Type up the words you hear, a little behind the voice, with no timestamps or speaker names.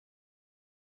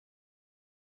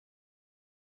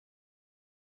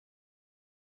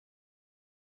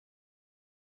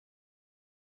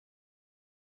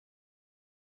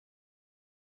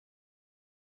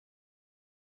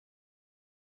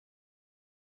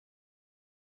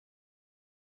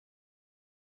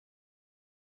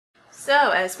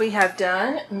So, as we have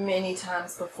done many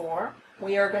times before,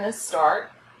 we are going to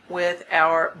start with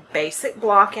our basic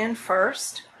block in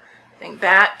first. Think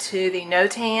back to the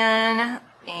notan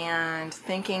and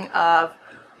thinking of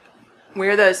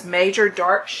where those major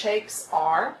dark shapes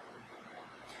are.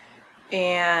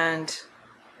 And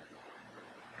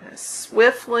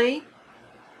swiftly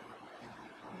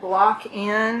block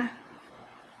in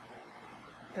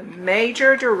the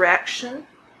major direction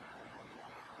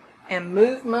and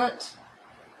movement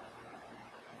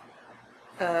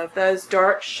of those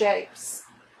dark shapes.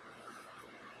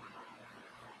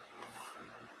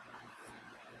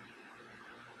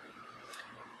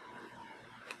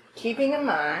 Keeping in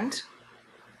mind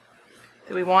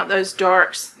that we want those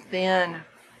darks thin.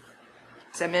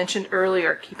 As I mentioned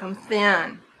earlier, keep them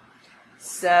thin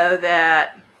so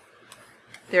that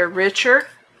they're richer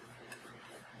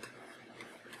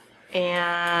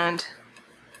and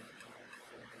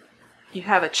you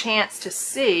have a chance to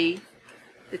see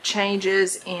the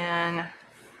changes in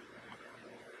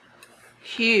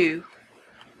hue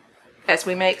as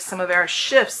we make some of our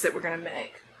shifts that we're going to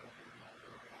make.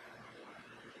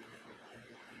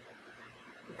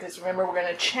 Because remember, we're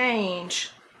going to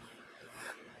change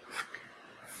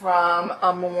from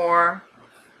a more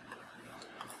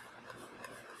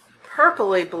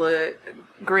purpley blue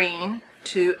green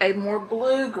to a more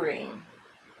blue green.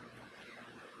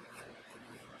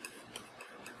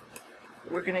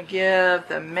 We're going to give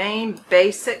the main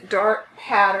basic dark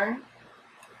pattern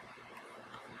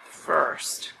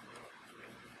first.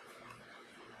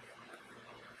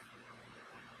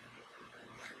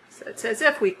 So it's as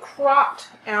if we cropped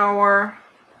our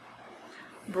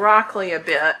broccoli a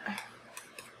bit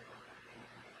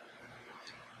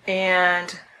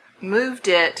and moved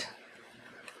it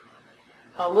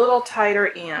a little tighter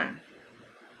in.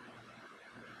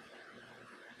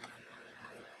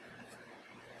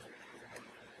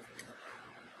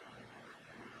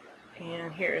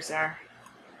 And here's our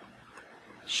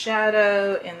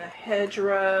shadow in the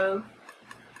hedgerow.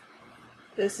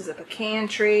 This is a pecan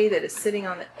tree that is sitting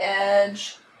on the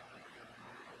edge.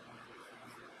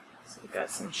 So we've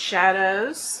got some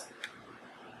shadows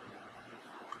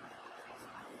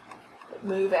that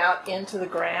move out into the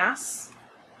grass.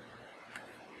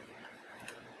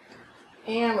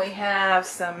 And we have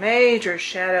some major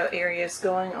shadow areas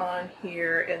going on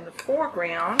here in the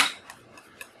foreground.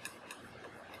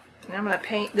 And I'm going to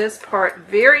paint this part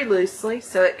very loosely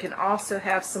so it can also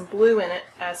have some blue in it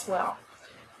as well.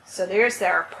 So there's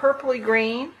our purpley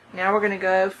green. Now we're going to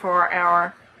go for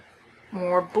our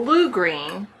more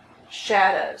blue-green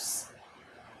shadows.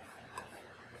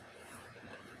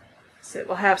 So it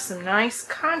will have some nice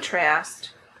contrast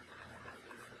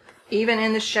even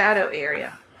in the shadow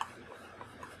area.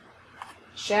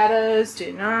 Shadows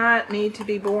do not need to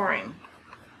be boring.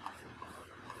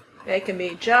 They can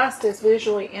be just as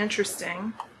visually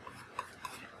interesting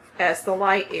as the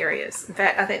light areas. In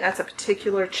fact, I think that's a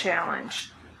particular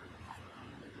challenge,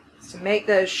 is to make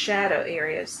those shadow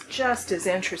areas just as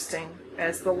interesting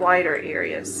as the lighter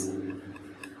areas.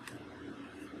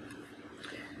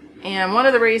 And one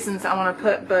of the reasons I want to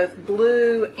put both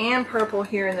blue and purple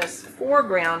here in this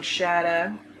foreground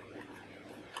shadow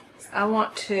is I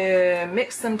want to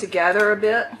mix them together a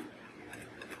bit.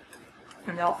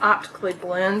 And they'll optically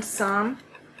blend some,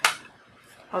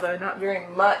 although not very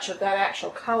much of that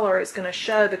actual color is going to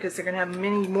show because they're going to have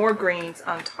many more greens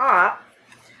on top.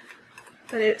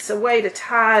 But it's a way to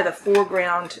tie the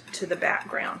foreground to the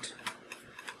background.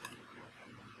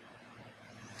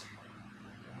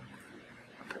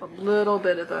 Put a little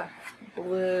bit of the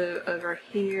blue over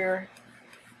here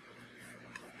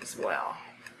as well.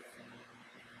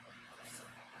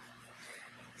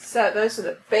 So those are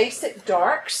the basic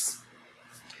darks.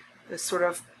 The sort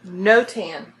of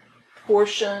notan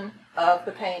portion of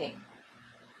the painting.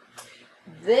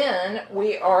 Then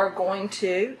we are going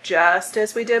to, just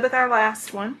as we did with our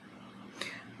last one,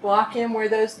 block in where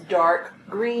those dark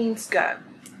greens go.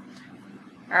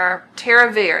 Our terre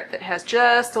verte that has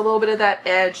just a little bit of that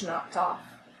edge knocked off.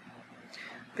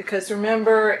 Because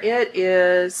remember, it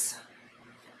is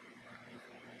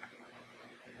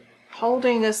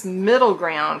holding this middle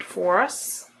ground for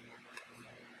us.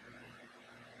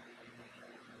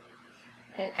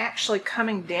 And actually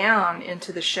coming down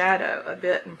into the shadow a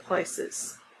bit in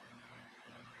places.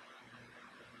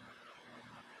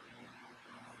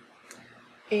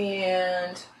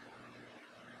 And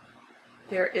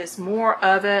there is more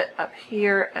of it up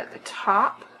here at the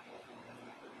top.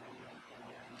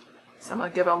 So I'm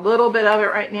going to give a little bit of it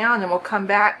right now, and then we'll come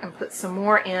back and put some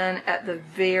more in at the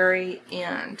very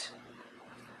end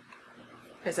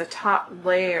as a top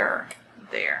layer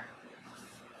there.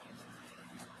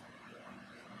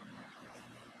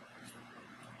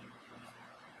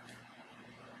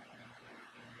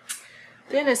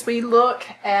 Then as we look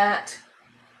at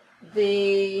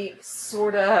the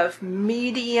sort of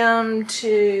medium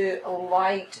to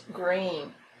light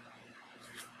green,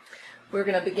 we're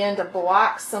going to begin to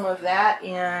block some of that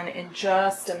in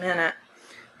just a minute.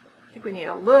 I think we need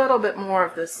a little bit more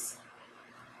of this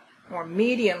more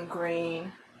medium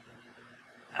green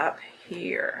up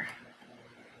here.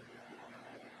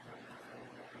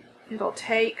 It'll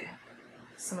take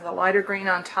some of the lighter green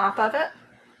on top of it.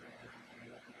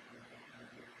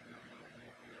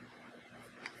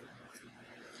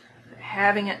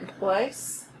 Having it in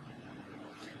place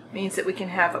means that we can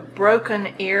have a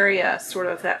broken area, sort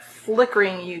of that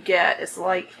flickering you get as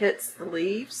light hits the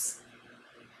leaves.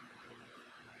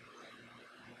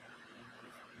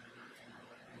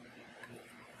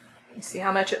 You see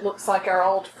how much it looks like our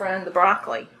old friend the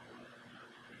broccoli.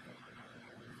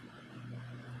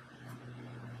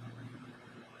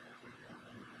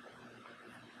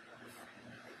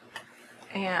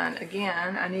 And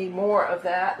again, I need more of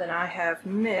that than I have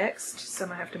mixed, so I'm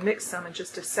going to have to mix some in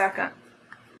just a second.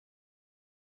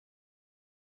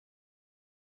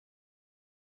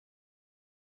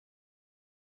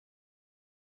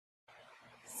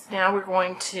 So now we're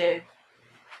going to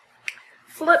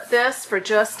flip this for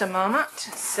just a moment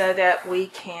so that we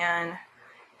can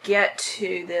get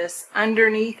to this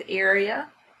underneath area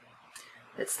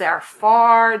that's our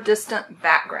far distant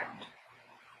background.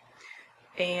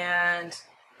 And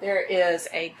there is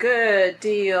a good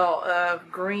deal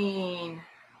of green.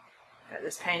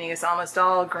 This painting is almost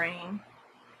all green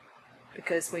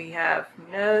because we have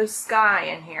no sky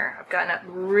in here. I've gotten up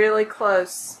really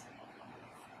close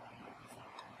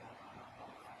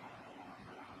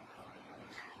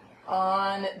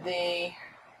on the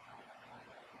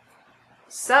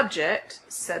subject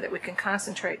so that we can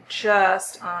concentrate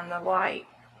just on the light.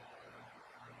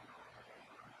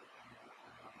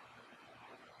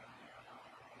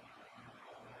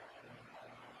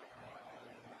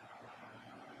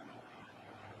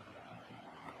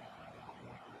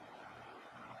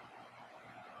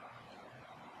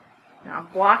 Now I'm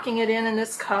blocking it in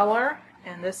this color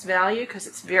and this value because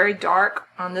it's very dark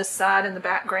on this side in the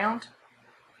background.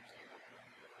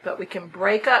 But we can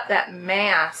break up that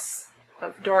mass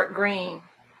of dark green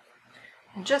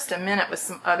in just a minute with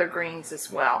some other greens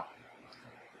as well.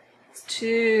 It's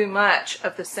too much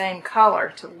of the same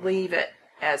color to leave it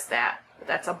as that. But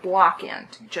that's a block in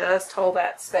to just hold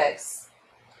that space,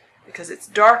 because it's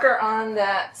darker on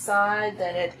that side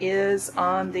than it is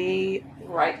on the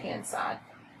right-hand side.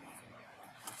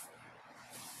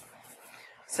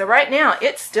 So right now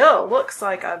it still looks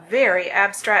like a very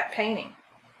abstract painting.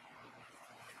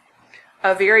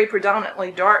 A very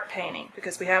predominantly dark painting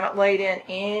because we haven't laid in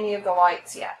any of the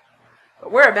lights yet.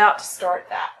 But we're about to start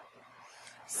that.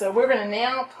 So we're going to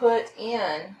now put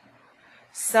in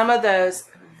some of those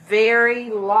very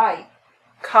light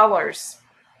colors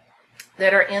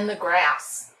that are in the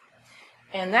grass.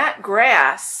 And that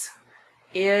grass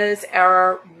is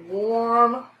our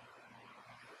warm,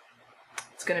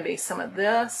 it's going to be some of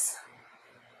this.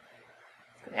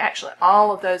 Actually,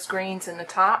 all of those greens in the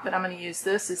top, but I'm going to use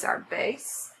this as our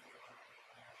base.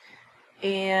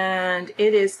 And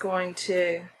it is going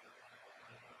to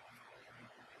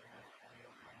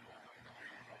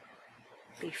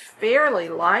be fairly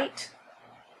light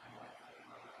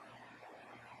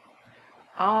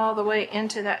all the way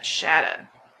into that shadow.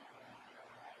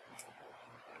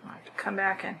 I have to come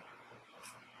back and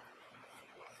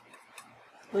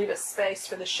leave a space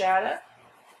for the shadow.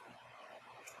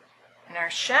 And our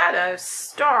shadow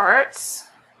starts,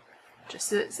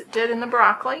 just as it did in the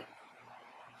broccoli,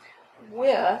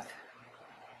 with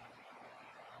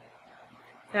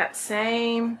that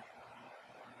same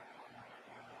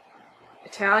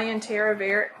Italian terra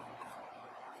verde.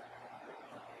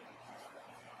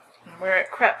 And where it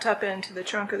crept up into the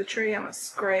trunk of the tree, I'm going to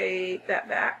scrape that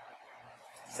back,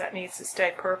 because that needs to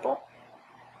stay purple.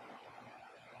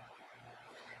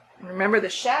 And remember, the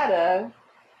shadow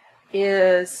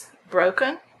is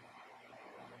broken.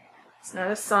 It's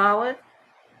not a solid.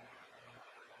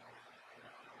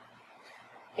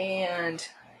 And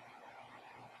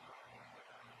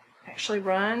actually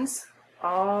runs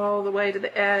all the way to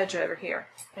the edge over here.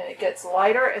 And it gets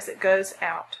lighter as it goes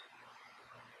out.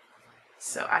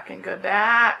 So I can go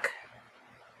back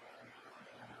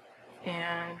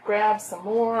and grab some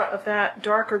more of that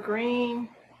darker green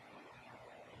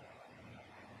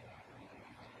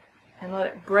and let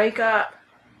it break up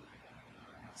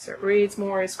so it reads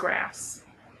more as grass.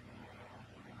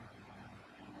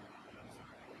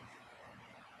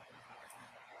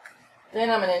 Then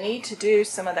I'm going to need to do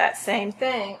some of that same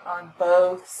thing on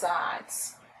both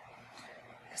sides.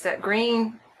 Because that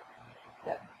green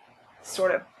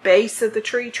sort of base of the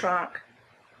tree trunk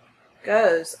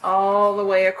goes all the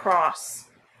way across.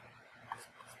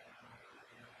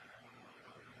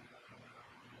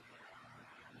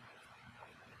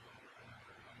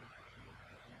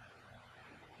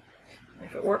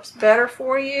 If it works better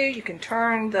for you, you can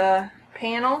turn the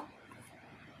panel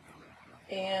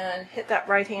and hit that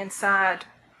right hand side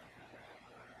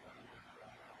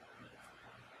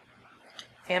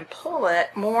and pull it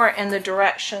more in the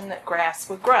direction that grass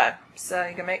would grow. So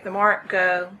you can make the mark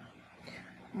go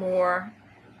more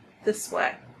this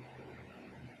way.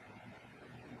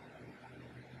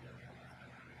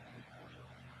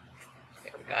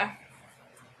 There we go.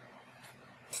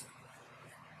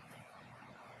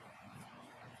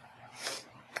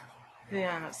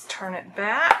 Then let's turn it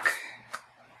back.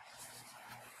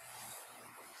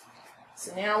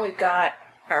 So now we've got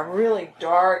a really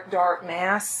dark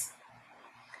mass,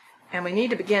 and we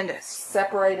need to begin to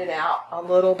separate it out a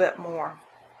little bit more.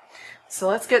 So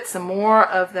let's get some more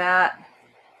of that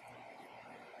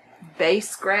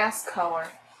base grass color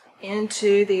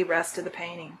into the rest of the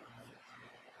painting.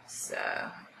 So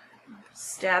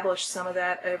establish some of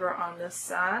that over on this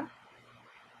side.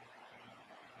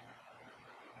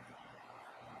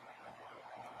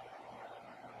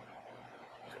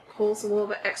 Pulls a little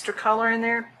bit extra color in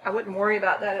there. I wouldn't worry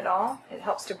about that at all. It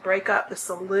helps to break up the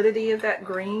solidity of that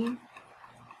green,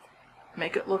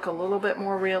 make it look a little bit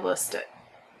more realistic.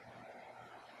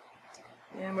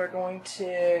 And we're going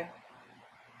to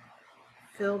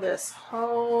fill this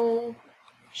whole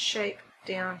shape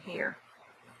down here.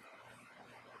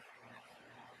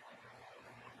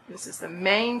 This is the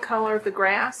main color of the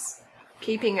grass,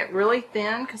 keeping it really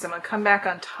thin because I'm going to come back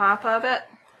on top of it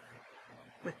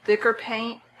with thicker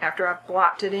paint after I've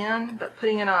blocked it in, but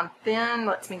putting it on thin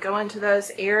lets me go into those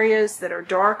areas that are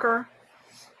darker.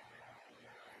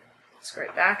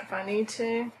 Scrape back if I need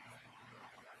to.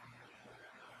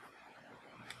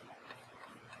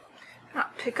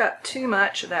 Not pick up too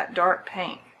much of that dark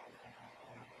paint,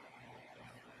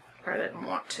 or I didn't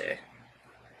want to.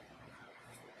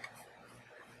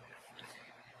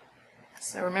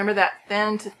 So remember that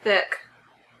thin to thick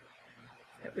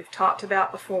that we've talked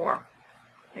about before.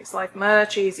 Makes life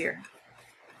much easier.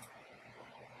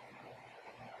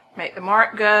 Make the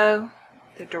mark go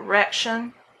the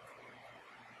direction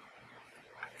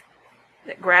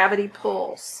that gravity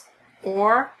pulls,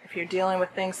 or if you're dealing with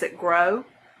things that grow,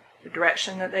 the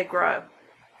direction that they grow.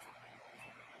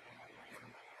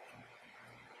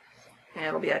 And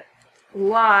it'll be a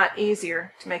lot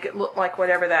easier to make it look like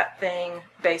whatever that thing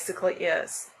basically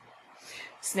is.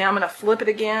 So now I'm going to flip it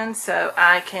again so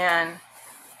I can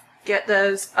get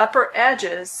those upper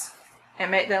edges and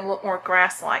make them look more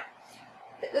grass-like.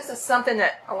 This is something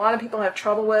that a lot of people have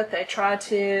trouble with. They try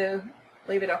to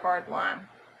leave it a hard line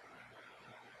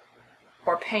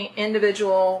or paint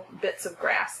individual bits of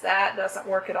grass. That doesn't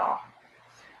work at all.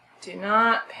 Do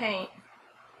not paint,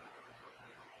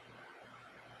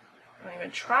 don't even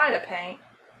try to paint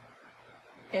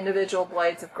individual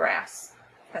blades of grass.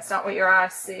 That's not what your eye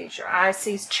sees. Your eye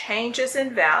sees changes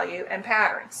in value and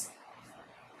patterns.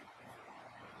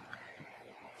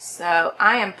 So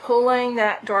I am pulling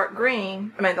that dark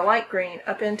green, the light green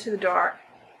up into the dark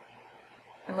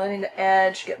and letting the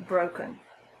edge get broken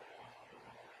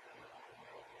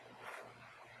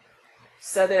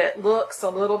so that it looks a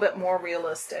little bit more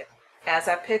realistic. As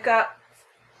I pick up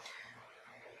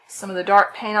some of the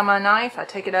dark paint on my knife, I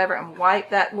take it over and wipe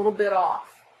that little bit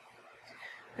off.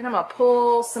 Then I'm going to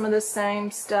pull some of the same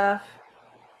stuff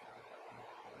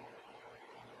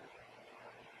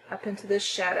up into this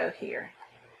shadow here.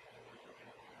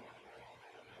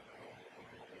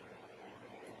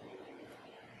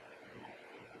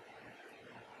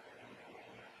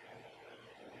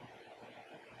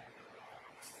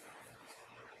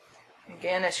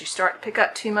 Again, as you start to pick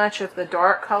up too much of the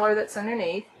dark color that's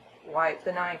underneath, wipe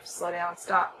the knife. Slow down,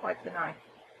 stop, wipe the knife.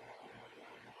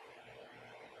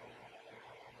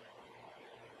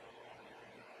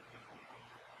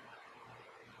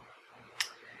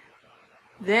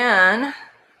 Then, I'm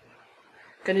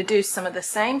going to do some of the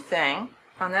same thing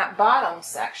on that bottom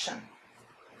section.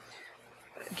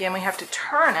 But again, we have to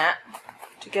turn it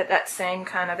to get that same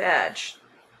kind of edge.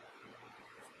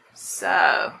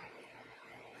 So,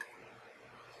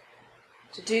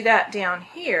 to do that down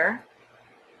here,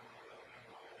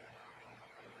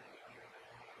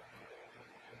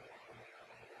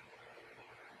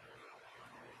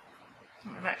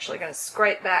 I'm actually going to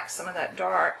scrape back some of that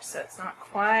dark so it's not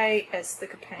quite as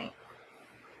thick a paint.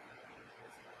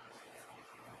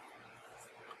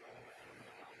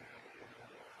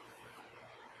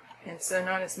 And so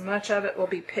not as much of it will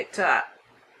be picked up.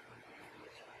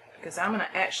 because I'm going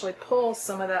to actually pull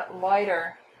some of that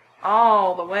lighter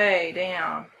all the way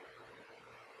down.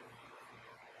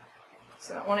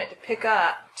 So I don't want it to pick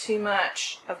up too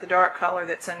much of the dark color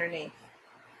that's underneath.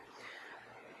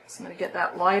 So I'm going to get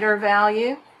that lighter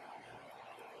value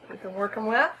we've been working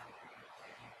with,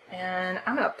 and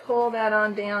I'm going to pull that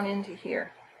on down into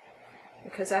here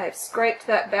because I have scraped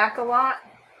that back a lot.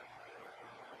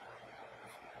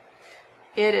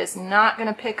 It is not going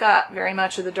to pick up very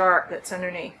much of the dark that's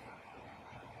underneath.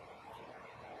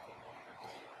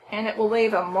 And it will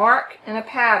leave a mark and a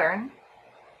pattern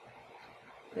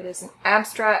that is an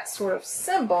abstract sort of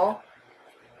symbol,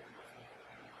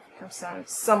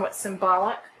 somewhat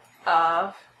symbolic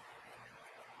of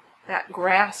that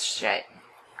grass shape.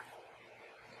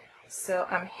 So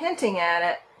I'm hinting at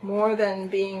it more than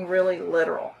being really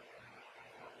literal.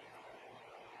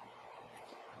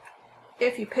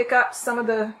 If you pick up some of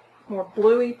the more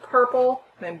bluey purple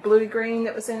and bluey green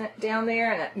that was in it down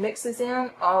there and it mixes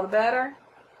in, all the better.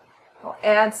 I'll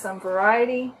add some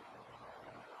variety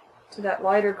to that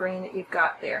lighter green that you've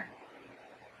got there.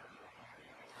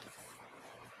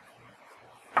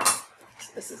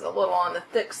 This is a little on the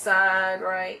thick side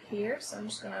right here, so I'm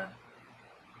just going to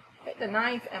take the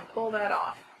knife and pull that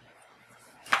off.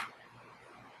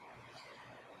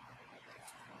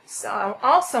 So I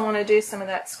also want to do some of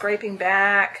that scraping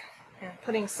back and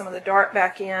putting some of the dark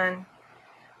back in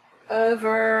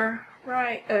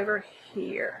right over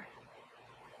here.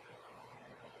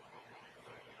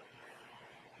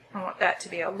 I want that to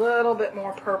be a little bit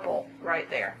more purple right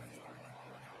there.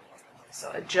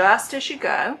 So adjust as you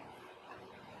go.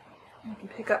 You can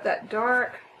pick up that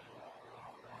dark.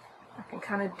 I can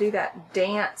kind of do that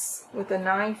dance with the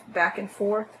knife back and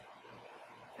forth.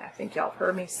 I think y'all have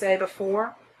heard me say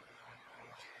before.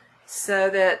 So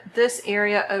that this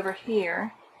area over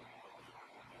here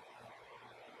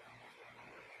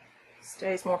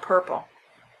stays more purple.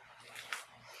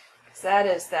 Because that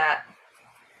is that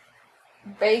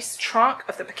base trunk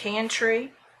of the pecan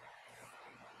tree.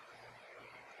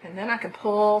 And then I can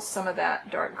pull some of that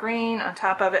dark green on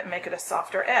top of it and make it a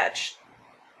softer edge.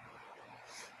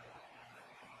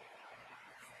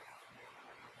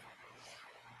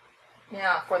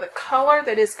 Now for the color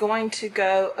that is going to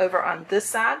go over on this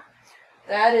side,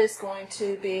 that is going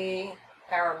to be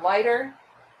our lighter,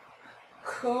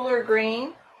 cooler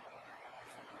green.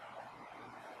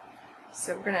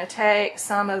 So we're going to take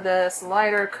some of this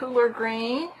lighter, cooler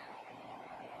green,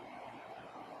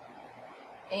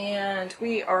 and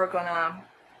we are going to,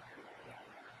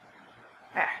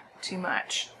 too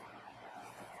much.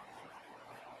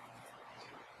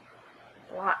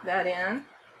 Blot that in.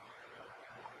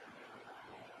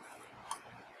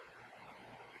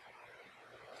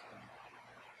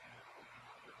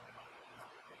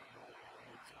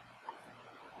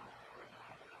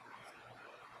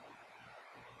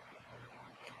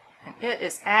 It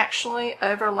is actually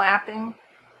overlapping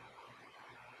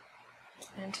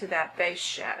into that base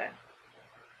shadow.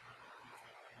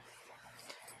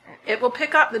 And it will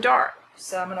pick up the dark,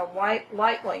 so I'm going to wipe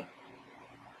lightly.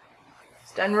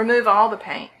 This doesn't remove all the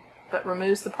paint, but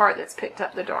removes the part that's picked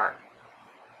up the dark.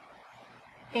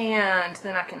 And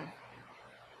then I can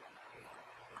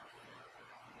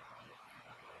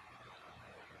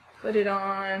put it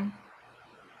on.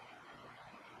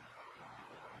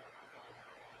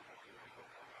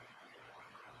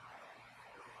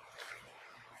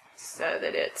 So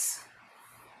that it's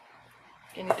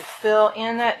beginning to fill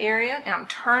in that area. Now I'm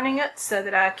turning it so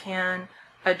that I can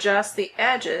adjust the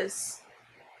edges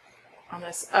on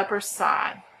this upper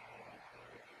side.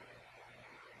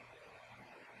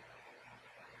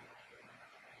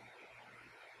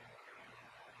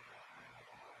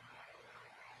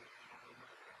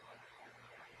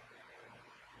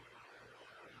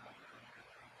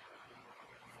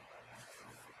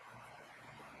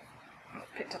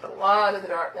 Picked up a lot of the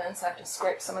dark then, so I have to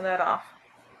scrape some of that off.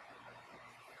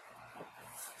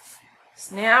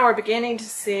 So now we're beginning to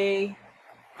see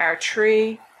our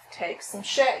tree take some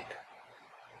shape.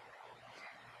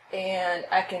 And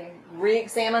I can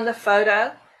re-examine the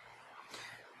photo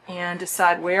and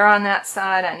decide where on that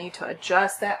side I need to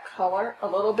adjust that color a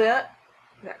little bit,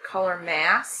 that color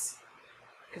mass,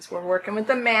 because we're working with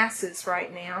the masses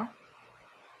right now.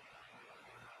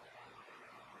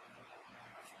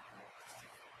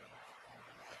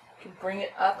 Can bring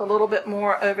it up a little bit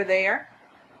more over there.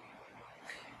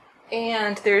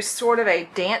 And there's sort of a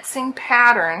dancing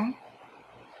pattern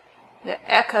that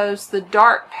echoes the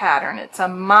dark pattern. It's a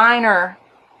minor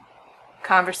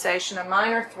conversation, a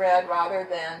minor thread rather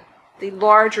than the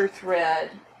larger thread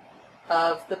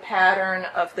of the pattern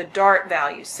of the dart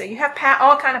values. So you have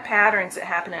all kind of patterns that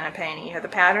happen in a painting. You have the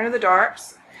pattern of the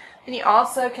darks, and you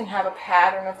also can have a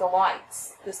pattern of the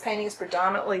lights. This painting is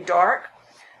predominantly dark,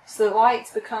 so the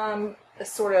lights become a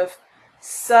sort of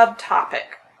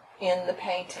subtopic in the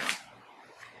painting.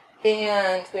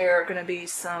 And there are going to be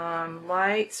some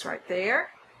lights right there.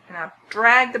 And I'll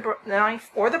drag the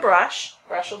knife or the brush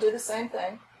will do the same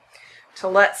thing, to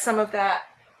let some of that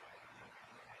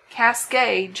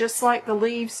cascade, just like the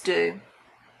leaves do,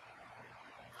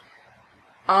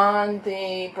 on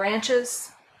the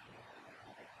branches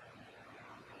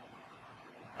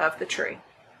of the tree.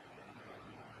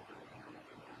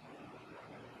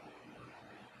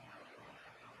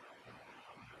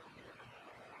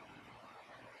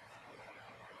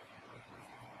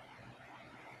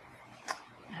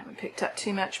 I haven't picked up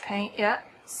too much paint yet,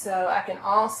 so I can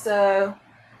also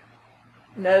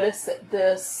notice that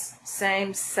this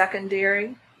same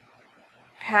secondary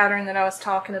pattern that I was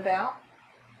talking about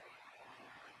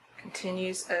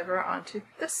continues over onto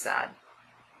this side,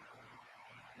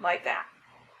 like that.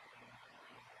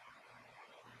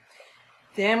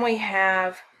 Then we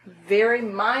have very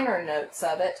minor notes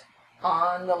of it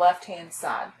on the left-hand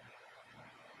side.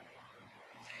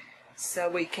 So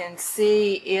we can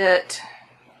see it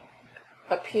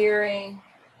appearing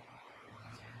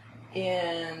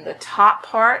in the top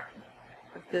part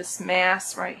of this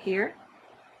mass right here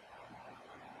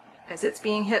as it's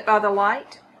being hit by the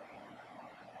light.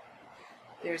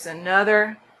 There's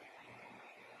another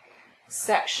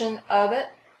section of it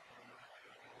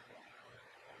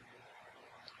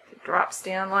that drops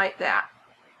down like that.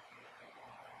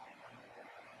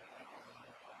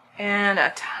 And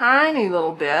a tiny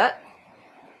little bit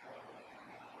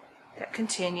that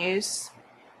continues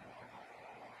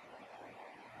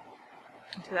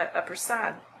into that upper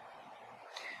side.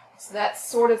 So that's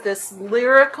sort of this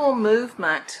lyrical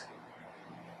movement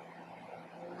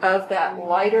of that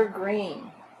lighter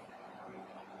green.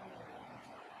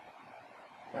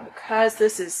 Now, because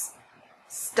this is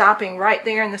stopping right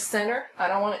there in the center, I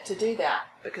don't want it to do that,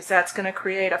 because that's going to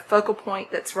create a focal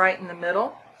point that's right in the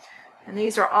middle. And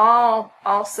these are all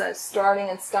also starting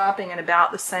and stopping in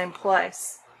about the same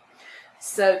place.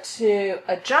 So to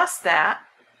adjust that,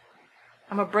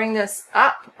 I'm going to bring this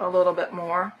up a little bit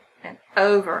more and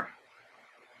over,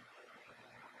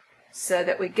 so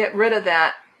that we get rid of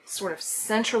that sort of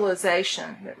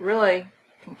centralization that really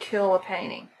can kill a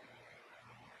painting.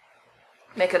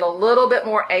 Make it a little bit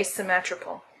more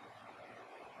asymmetrical.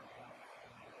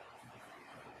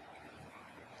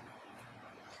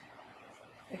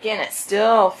 Again, it's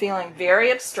still feeling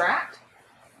very abstract.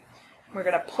 We're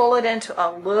going to pull it into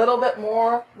a little bit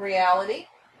more reality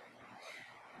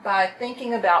by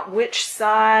thinking about which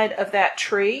side of that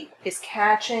tree is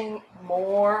catching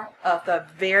more of the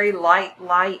very light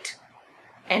light,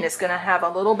 and it's going to have a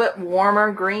little bit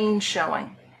warmer green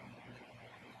showing.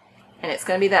 And it's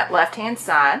going to be that left-hand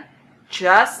side,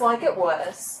 just like it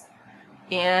was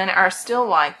in our still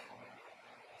life.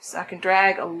 So I can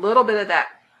drag a little bit of that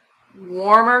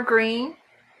warmer green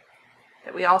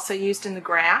that we also used in the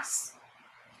grass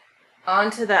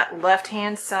onto that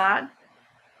left-hand side,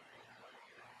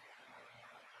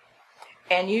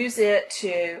 and use it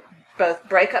to both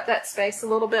break up that space a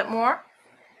little bit more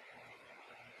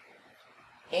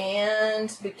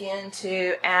and begin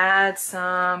to add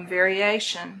some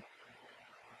variation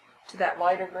to that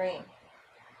lighter green.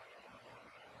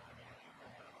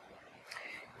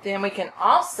 Then we can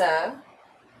also,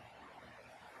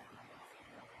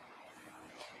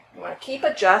 you want to keep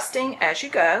adjusting as you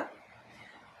go,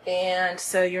 and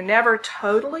so you're never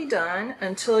totally done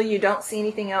until you don't see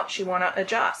anything else you want to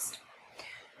adjust.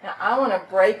 Now I want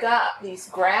to break up these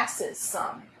grasses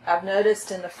some. I've noticed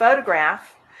in the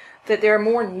photograph that there are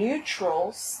more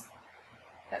neutrals,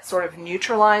 that sort of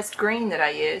neutralized green that I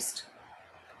used,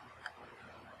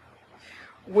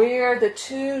 where the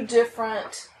two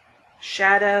different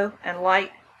shadow and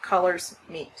light colors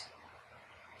meet.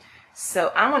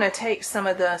 So I'm going to take some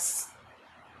of this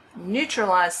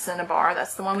neutralized cinnabar,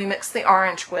 that's the one we mixed the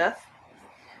orange with,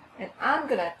 and I'm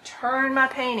going to turn my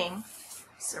painting.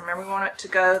 So remember, we want it to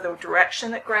go the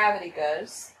direction that gravity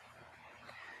goes.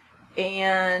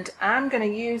 And I'm going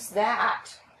to use that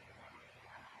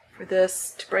for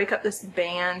this, to break up this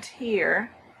band here.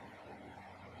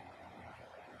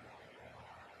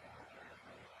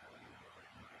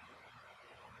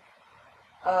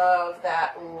 Of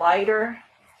that lighter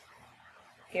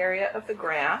area of the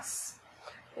grass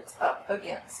that's up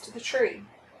against the tree.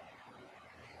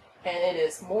 And it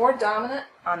is more dominant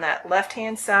on that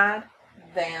left-hand side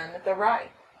than the right.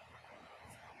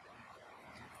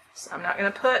 So I'm not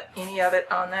going to put any of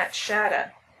it on that shadow.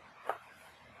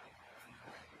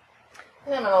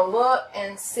 And I'm going to look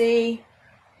and see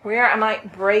where I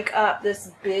might break up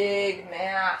this big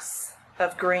mass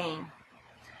of green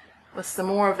with some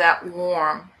more of that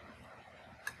warm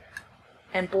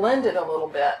and blend it a little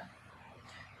bit.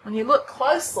 When you look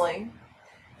closely,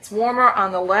 it's warmer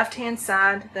on the left-hand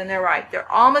side than the right.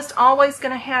 They're almost always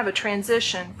going to have a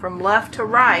transition from left to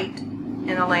right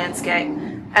in a landscape,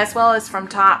 as well as from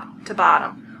top to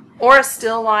bottom, or a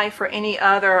still life or any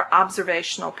other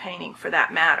observational painting for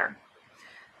that matter.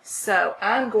 So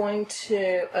I'm going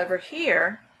to, over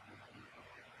here,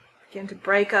 begin to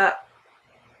break up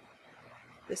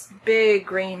this big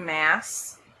green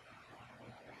mass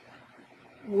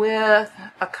with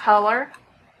a color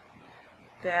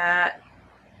that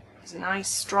is a nice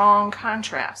strong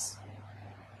contrast.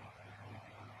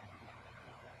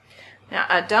 Now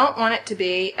I don't want it to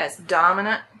be as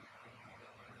dominant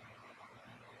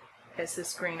as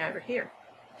this green over here.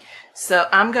 So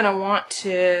I'm going to want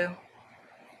to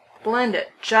blend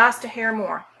it just a hair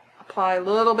more. Apply a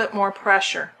little bit more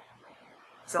pressure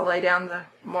as I lay down the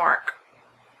mark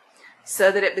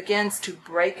so that it begins to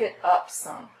break it up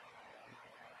some.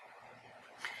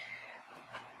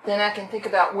 Then I can think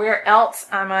about where else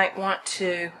I might want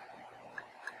to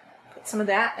put some of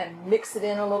that and mix it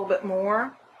in a little bit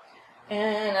more.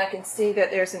 And I can see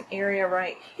that there's an area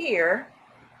right here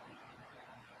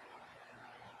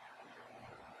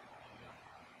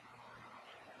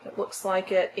that looks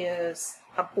like it is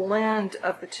a blend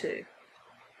of the two.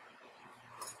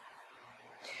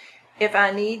 If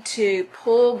I need to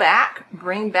pull back,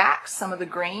 bring back some of the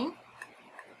green,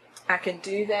 I can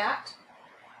do that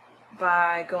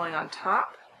by going on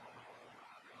top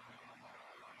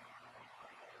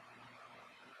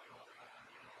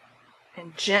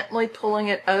and gently pulling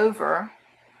it over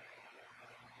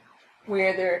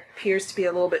where there appears to be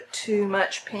a little bit too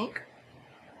much pink,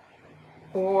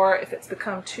 or if it's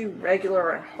become too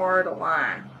regular and hard a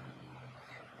line.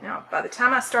 Now, by the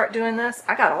time I start doing this,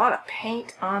 I got a lot of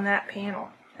paint on that panel,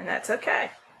 and that's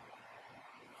okay.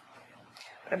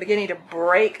 But I'm beginning to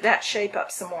break that shape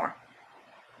up some more.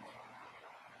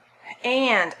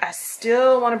 And I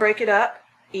still want to break it up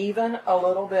even a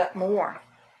little bit more.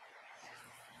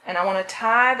 And I want to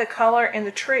tie the color in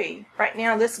the tree. Right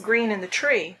now, this green in the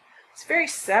tree is very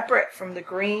separate from the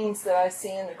greens that I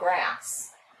see in the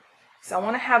grass. So I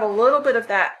want to have a little bit of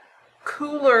that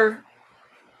cooler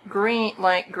green,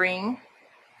 light green,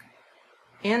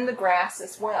 in the grass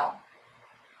as well.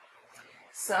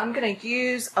 So I'm going to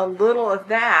use a little of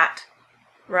that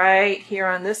right here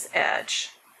on this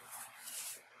edge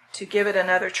to give it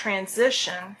another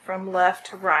transition from left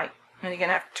to right. And you're going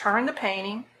to have to turn the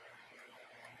painting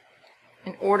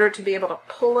in order to be able to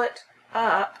pull it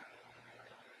up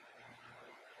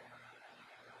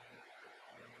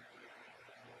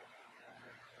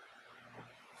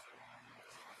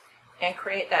and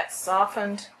create that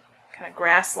softened kind of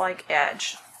grass-like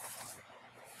edge.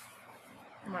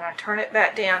 And when I turn it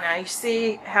back down, now you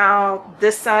see how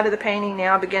this side of the painting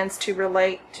now begins to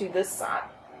relate to this side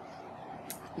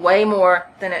way more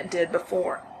than it did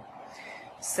before.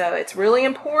 So it's really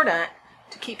important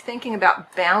to keep thinking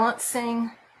about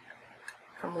balancing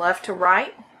from left to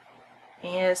right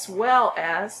as well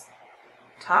as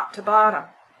top to bottom.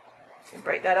 I can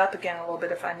break that up again a little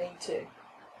bit if I need to.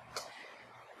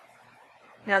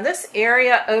 Now this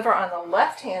area over on the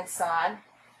left-hand side,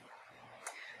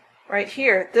 right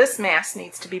here, this mass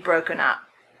needs to be broken up.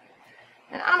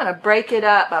 And I'm going to break it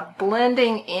up by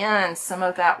blending in some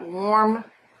of that warm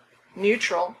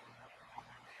neutral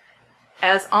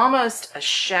as almost a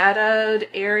shadowed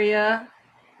area,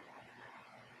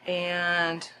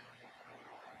 and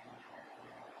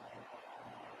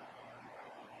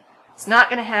it's not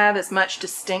going to have as much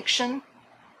distinction,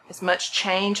 as much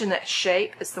change in that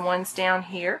shape as the ones down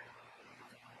here,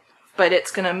 but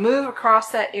it's going to move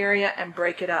across that area and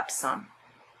break it up some.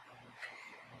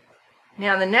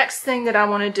 Now the next thing that I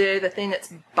want to do, the thing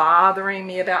that's bothering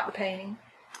me about the painting,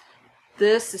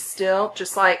 this is still,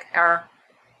 just like our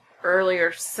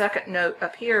earlier second note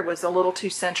up here was a little too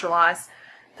centralized,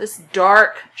 this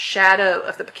dark shadow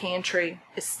of the pecan tree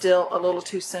is still a little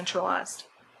too centralized.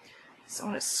 So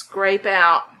I'm going to scrape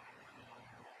out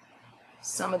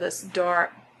some of this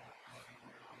dark,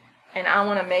 and I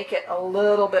want to make it a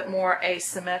little bit more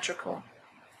asymmetrical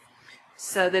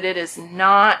so that it is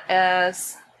not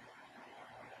as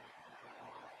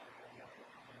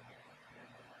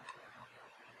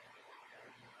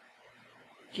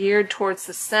geared towards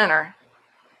the center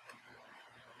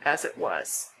as it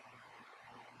was.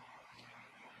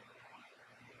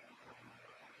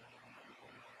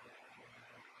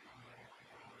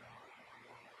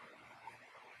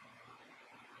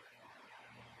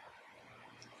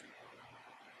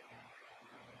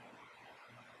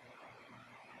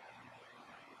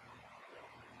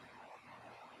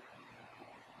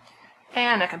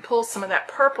 And I can pull some of that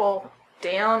purple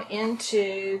down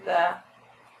into the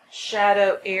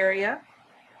shadow area.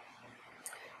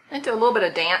 And do a little bit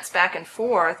of dance back and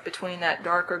forth between that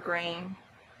darker green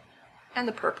and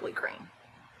the purpley green.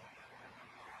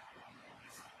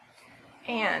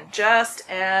 And just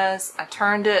as I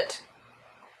turned it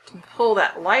to pull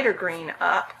that lighter green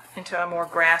up into a more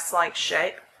grass-like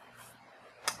shape,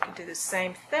 I can do the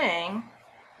same thing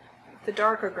with the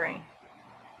darker green.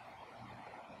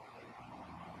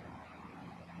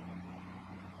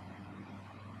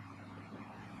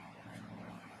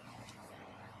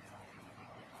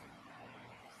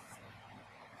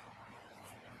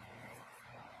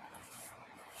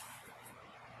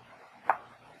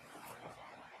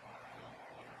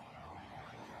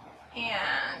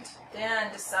 And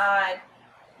then decide,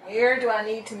 where do I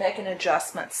need to make an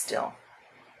adjustment still?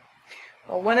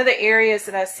 Well, one of the areas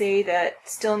that I see that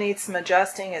still needs some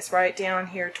adjusting is right down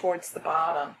here towards the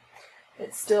bottom.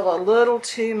 It's still a little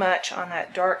too much on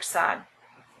that dark side.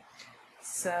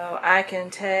 So I can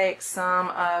take some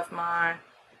of my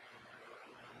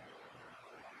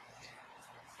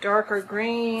darker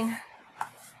green,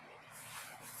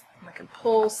 and I can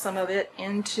pull some of it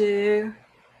into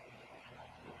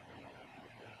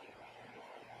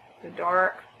the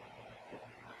dark,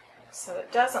 so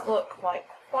it doesn't look like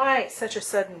quite such a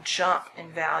sudden jump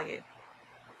in value.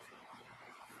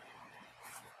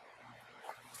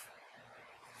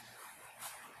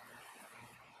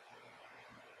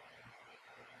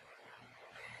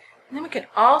 And then we can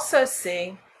also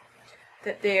see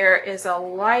that there is a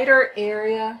lighter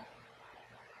area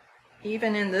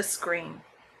even in this green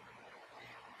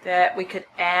that we could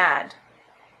add.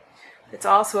 It's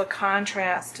also a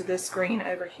contrast to this green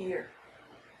over here.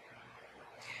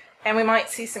 And we might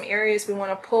see some areas we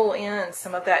want to pull in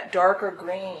some of that darker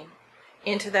green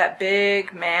into that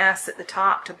big mass at the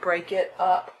top to break it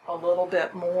up a little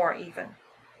bit more even.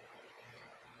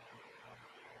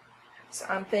 So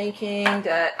I'm thinking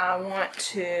that I want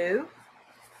to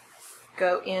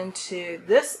go into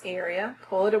this area,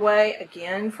 pull it away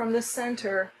again from the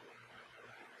center.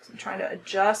 So I'm trying to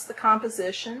adjust the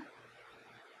composition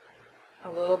a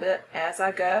little bit as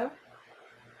I go.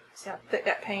 See how thick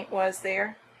that paint was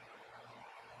there?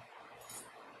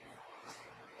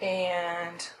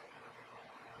 And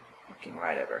looking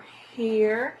right over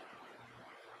here,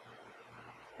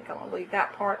 I think I'm going to leave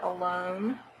that part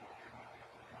alone.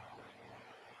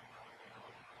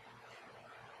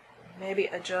 Maybe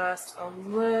adjust a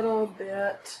little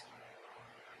bit,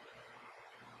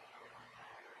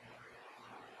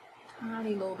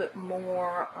 tiny little bit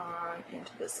more on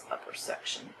into this upper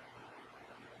section.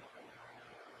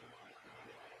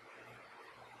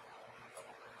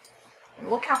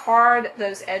 And look how hard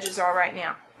those edges are right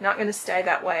now. Not going to stay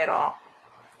that way at all.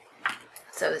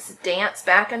 So this dance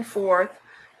back and forth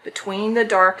between the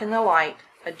dark and the light,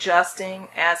 adjusting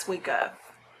as we go.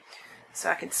 So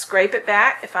I can scrape it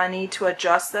back if I need to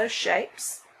adjust those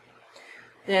shapes.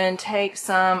 Then take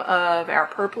some of our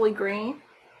purpley green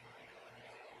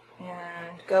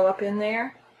and go up in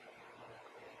there.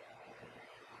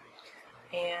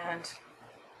 And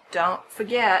don't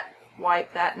forget,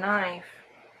 wipe that knife.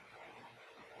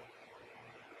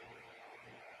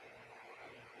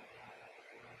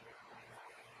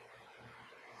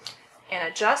 And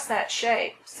adjust that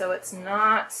shape so it's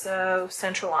not so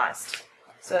centralized.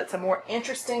 So it's a more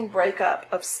interesting breakup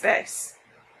of space.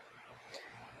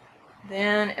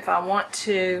 Then if I want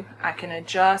to, I can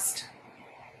adjust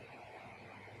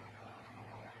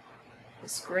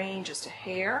this green just a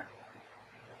hair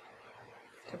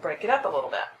to break it up a little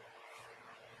bit.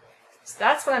 So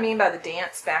that's what I mean by the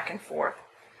dance back and forth.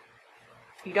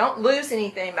 You don't lose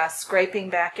anything by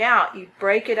scraping back out. You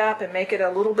break it up and make it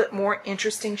a little bit more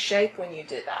interesting shape when you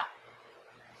do that.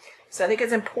 So I think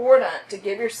it's important to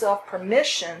give yourself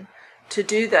permission to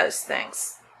do those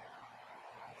things.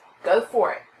 Go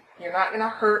for it. You're not going to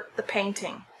hurt the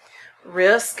painting.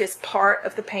 Risk is part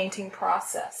of the painting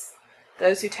process.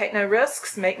 Those who take no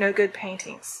risks make no good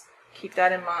paintings. Keep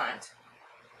that in mind.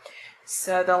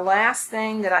 So the last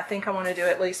thing that I think I want to do,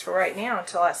 at least for right now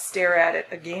until I stare at it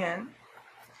again,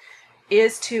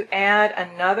 is to add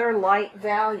another light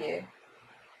value,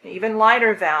 even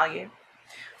lighter value,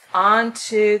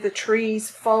 onto the tree's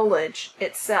foliage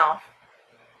itself,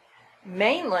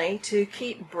 mainly to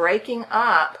keep breaking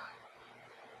up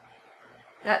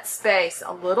that space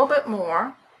a little bit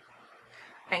more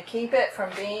and keep it from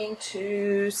being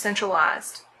too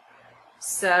centralized.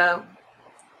 So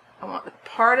I want the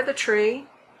part of the tree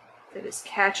that is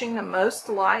catching the most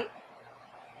light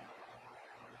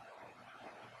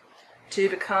to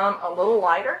become a little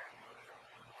lighter.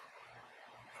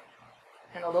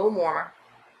 and a little warmer.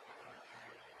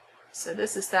 So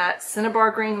this is that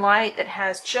cinnabar green light that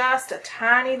has just a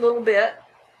tiny little bit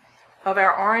of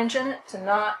our orange in it to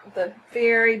knock the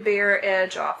very bare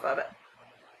edge off of it.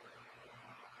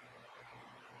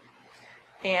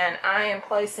 And I am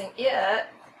placing it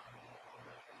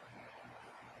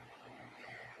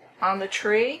on the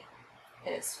tree,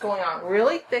 and it's going on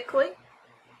really thickly.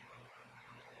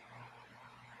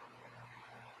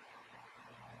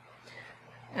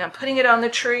 And I'm putting it on the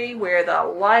tree where the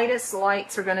lightest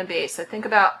lights are going to be. So think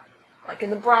about, like in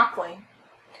the broccoli,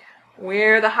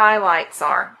 where the highlights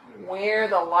are, where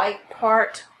the light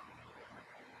part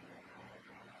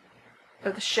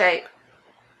of the shape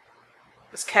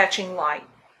is catching light.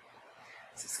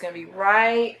 So it's going to be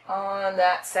right on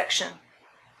that section.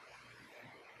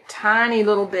 Tiny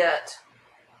little bit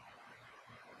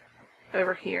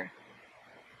over here.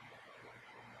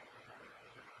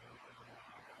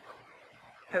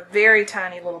 A very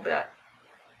tiny little bit.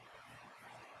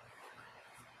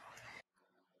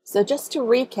 So just to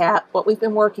recap what we've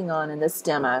been working on in this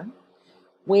demo,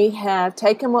 we have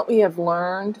taken what we have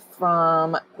learned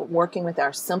from working with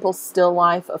our simple still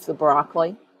life of the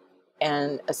broccoli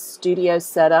and a studio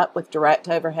setup with direct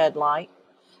overhead light,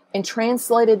 and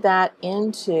translated that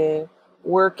into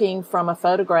working from a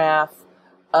photograph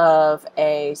of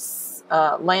a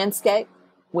landscape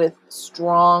with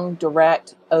strong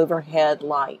direct overhead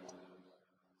light.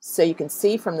 So you can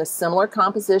see from the similar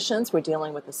compositions, we're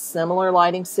dealing with a similar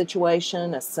lighting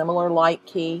situation, a similar light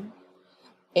key,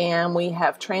 and we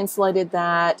have translated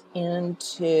that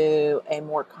into a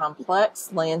more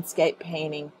complex landscape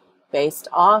painting based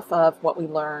off of what we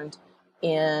learned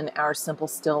in our simple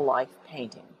still life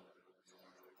painting.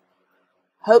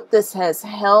 Hope this has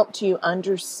helped you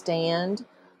understand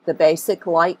the basic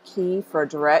light key for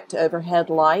direct overhead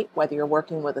light, whether you're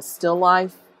working with a still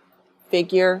life,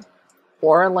 figure,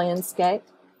 or a landscape.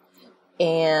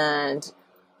 And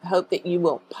hope that you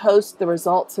will post the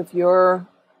results of your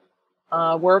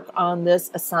work on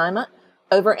this assignment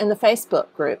over in the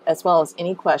Facebook group, as well as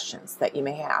any questions that you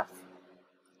may have.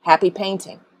 Happy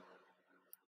painting!